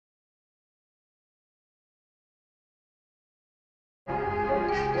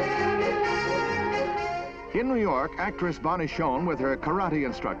In New York, actress Bonnie Schoen, with her karate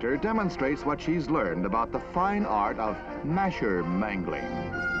instructor, demonstrates what she's learned about the fine art of masher mangling.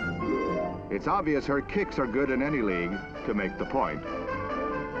 It's obvious her kicks are good in any league to make the point.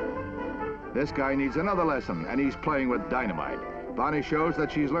 This guy needs another lesson, and he's playing with dynamite. Bonnie shows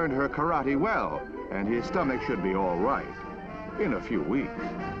that she's learned her karate well, and his stomach should be all right in a few weeks.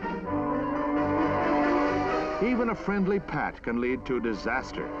 Even a friendly pat can lead to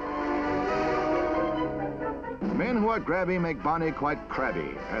disaster. Men who are grabby make Bonnie quite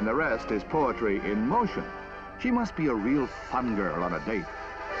crabby, and the rest is poetry in motion. She must be a real fun girl on a date.